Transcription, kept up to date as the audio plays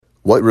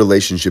What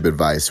relationship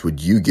advice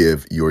would you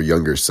give your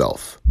younger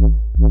self?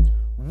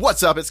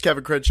 What's up? It's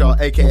Kevin Crenshaw,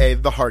 aka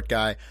The Heart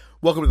Guy.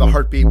 Welcome to The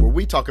Heartbeat, where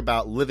we talk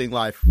about living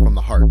life from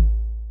the heart.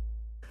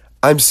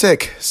 I'm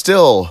sick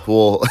still.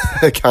 Well,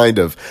 kind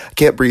of. I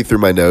can't breathe through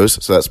my nose,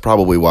 so that's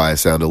probably why I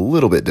sound a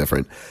little bit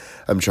different.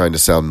 I'm trying to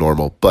sound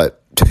normal,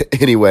 but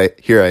anyway,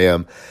 here I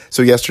am.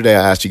 So yesterday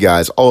I asked you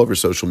guys all over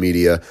social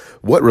media,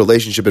 what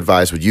relationship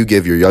advice would you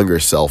give your younger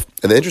self?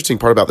 And the interesting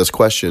part about this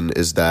question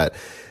is that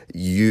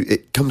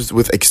it comes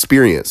with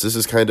experience. This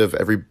is kind of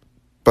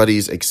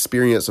everybody's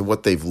experience and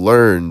what they've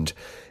learned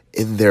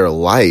in their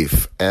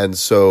life. And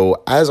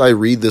so as I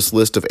read this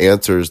list of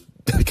answers,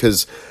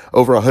 because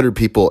over 100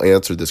 people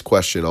answered this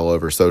question all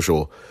over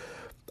social,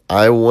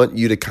 I want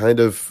you to kind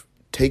of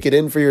take it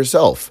in for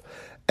yourself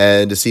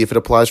and to see if it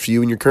applies for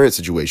you in your current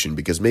situation,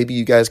 because maybe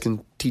you guys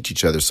can teach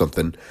each other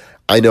something.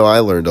 I know I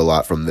learned a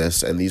lot from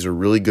this, and these are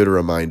really good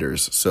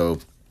reminders. So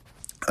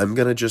I'm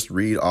going to just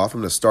read off.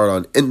 I'm going to start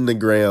on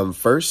Enneagram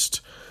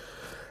first,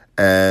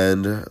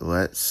 and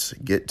let's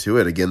get to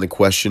it. Again, the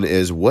question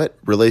is, what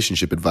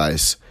relationship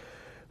advice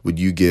would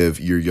you give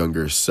your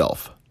younger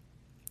self?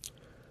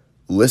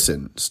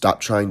 Listen,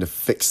 stop trying to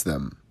fix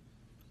them.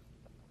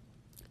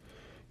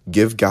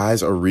 Give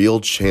guys a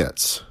real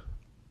chance.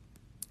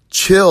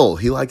 Chill,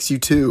 he likes you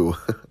too.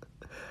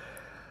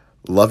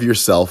 Love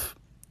yourself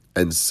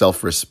and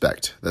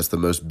self-respect. That's the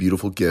most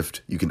beautiful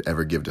gift you can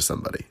ever give to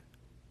somebody.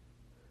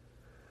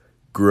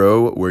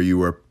 Grow where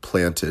you are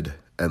planted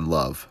and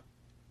love.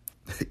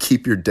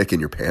 Keep your dick in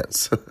your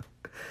pants.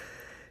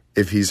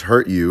 If he's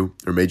hurt you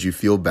or made you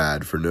feel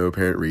bad for no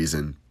apparent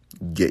reason,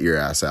 get your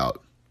ass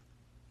out.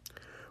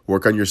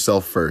 Work on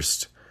yourself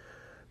first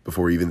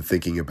before even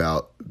thinking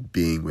about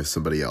being with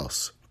somebody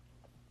else.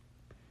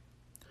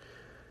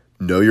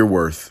 Know your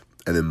worth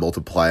and then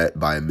multiply it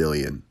by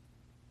 1,000,000.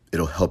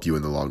 It'll help you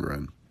in the long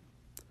run.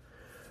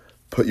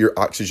 Put your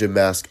oxygen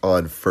mask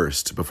on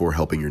first before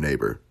helping your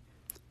neighbor.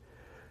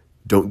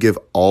 Don't give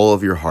all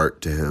of your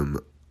heart to him.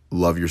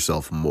 Love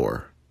yourself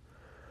more.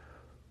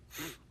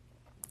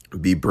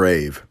 Be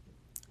brave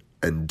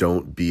and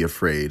don't be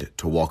afraid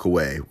to walk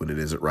away when it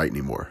isn't right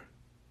anymore.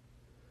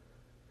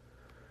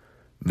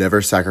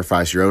 Never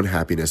sacrifice your own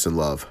happiness and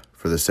love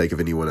for the sake of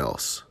anyone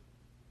else.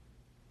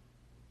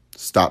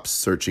 Stop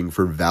searching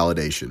for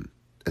validation,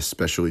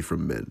 especially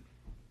from men.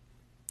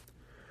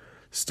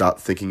 Stop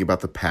thinking about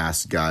the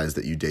past guys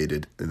that you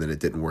dated and then it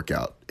didn't work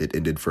out. It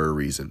ended for a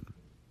reason.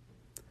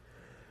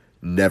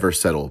 Never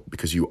settle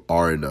because you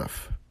are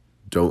enough.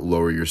 Don't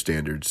lower your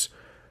standards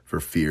for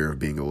fear of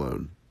being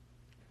alone.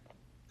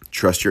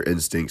 Trust your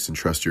instincts and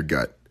trust your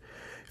gut.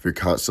 If you're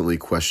constantly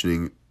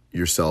questioning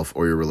yourself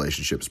or your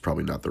relationship, it's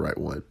probably not the right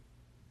one.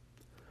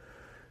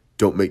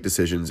 Don't make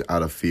decisions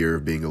out of fear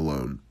of being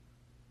alone.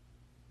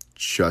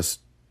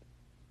 Trust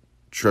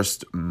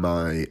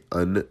my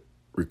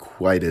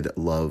unrequited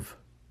love.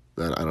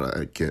 I don't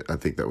know. I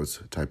think that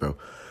was a typo.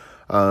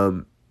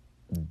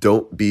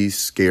 Don't be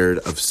scared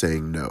of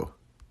saying no.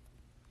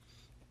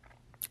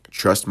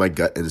 Trust my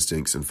gut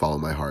instincts and follow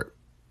my heart.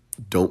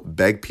 Don't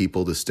beg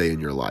people to stay in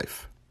your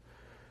life.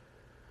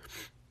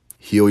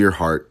 Heal your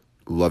heart,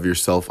 love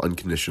yourself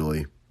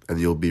unconditionally,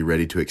 and you'll be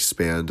ready to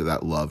expand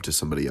that love to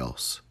somebody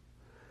else.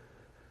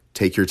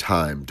 Take your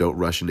time. Don't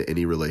rush into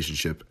any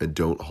relationship, and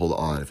don't hold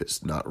on if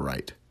it's not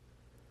right.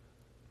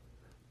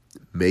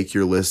 Make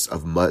your list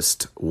of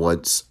must,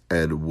 wants,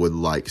 and would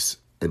likes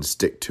and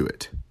stick to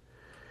it.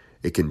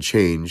 It can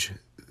change,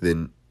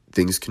 then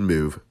things can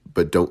move,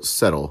 but don't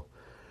settle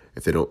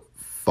if they don't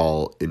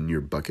fall in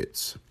your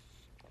buckets.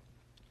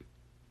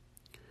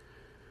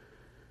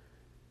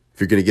 If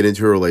you're going to get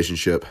into a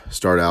relationship,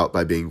 start out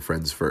by being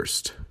friends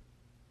first.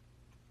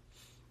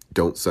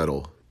 Don't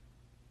settle.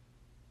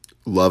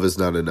 Love is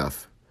not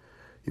enough.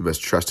 You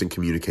must trust and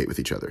communicate with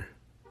each other.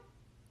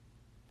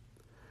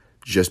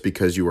 Just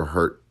because you were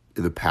hurt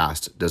in the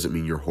past doesn't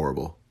mean you're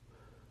horrible.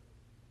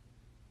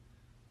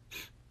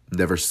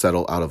 Never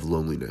settle out of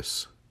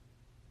loneliness.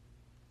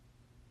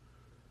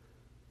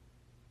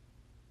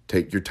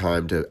 Take your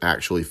time to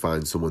actually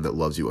find someone that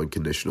loves you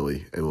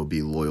unconditionally and will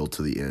be loyal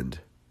to the end.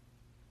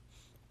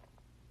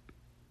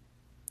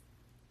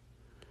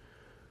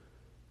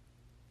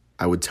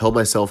 I would tell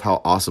myself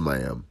how awesome I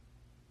am.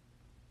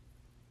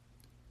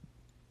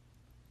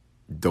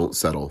 Don't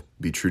settle.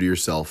 Be true to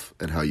yourself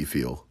and how you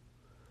feel.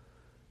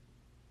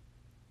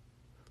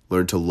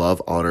 Learn to love,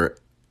 honor,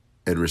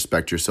 and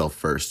respect yourself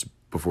first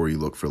before you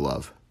look for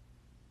love.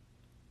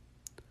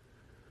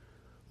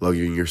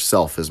 Loving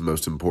yourself is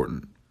most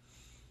important.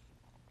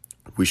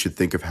 We should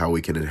think of how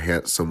we can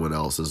enhance someone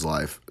else's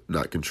life,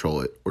 not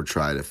control it or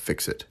try to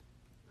fix it.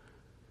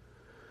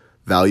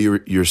 Value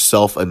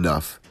yourself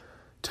enough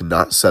to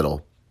not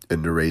settle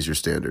and to raise your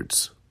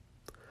standards.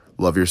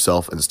 Love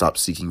yourself and stop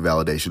seeking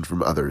validation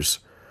from others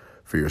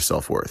for your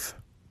self-worth.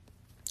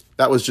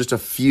 That was just a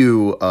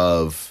few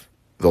of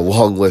the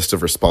long list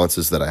of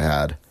responses that I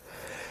had.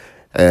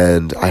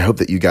 And I hope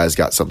that you guys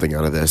got something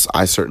out of this.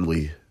 I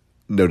certainly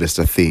noticed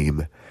a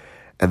theme,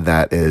 and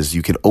that is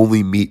you can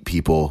only meet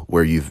people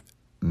where you've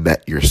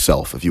met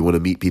yourself. If you want to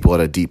meet people at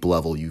a deep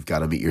level, you've got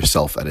to meet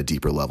yourself at a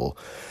deeper level.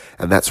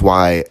 And that's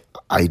why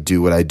I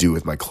do what I do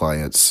with my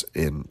clients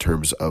in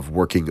terms of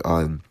working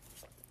on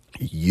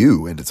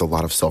you. And it's a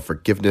lot of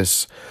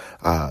self-forgiveness,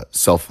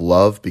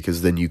 self-love,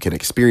 because then you can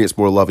experience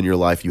more love in your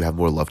life. You have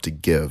more love to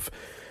give.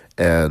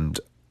 And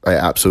I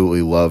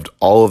absolutely loved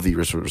all of the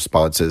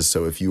responses.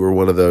 So if you were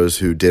one of those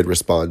who did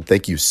respond,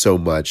 thank you so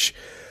much.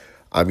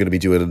 I'm going to be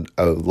doing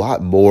a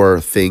lot more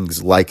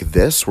things like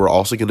this. We're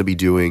also going to be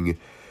doing,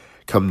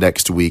 come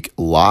next week,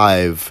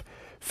 live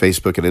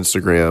Facebook and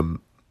Instagram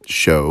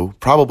show,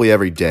 probably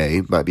every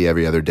day, might be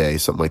every other day,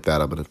 something like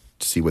that. I'm going to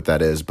see what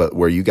that is, but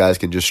where you guys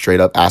can just straight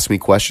up ask me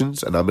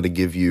questions, and I'm going to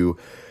give you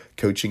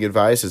coaching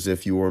advice as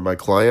if you were my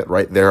client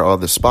right there on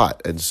the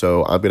spot. And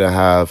so I'm going to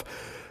have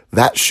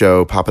that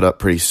show popping up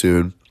pretty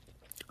soon.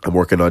 I'm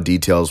working on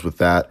details with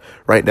that.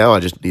 Right now, I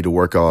just need to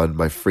work on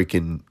my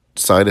freaking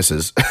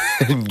sinuses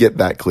and get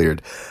that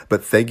cleared.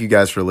 But thank you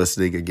guys for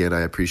listening. Again,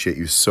 I appreciate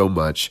you so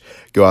much.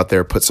 Go out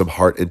there, put some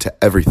heart into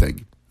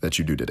everything that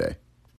you do today.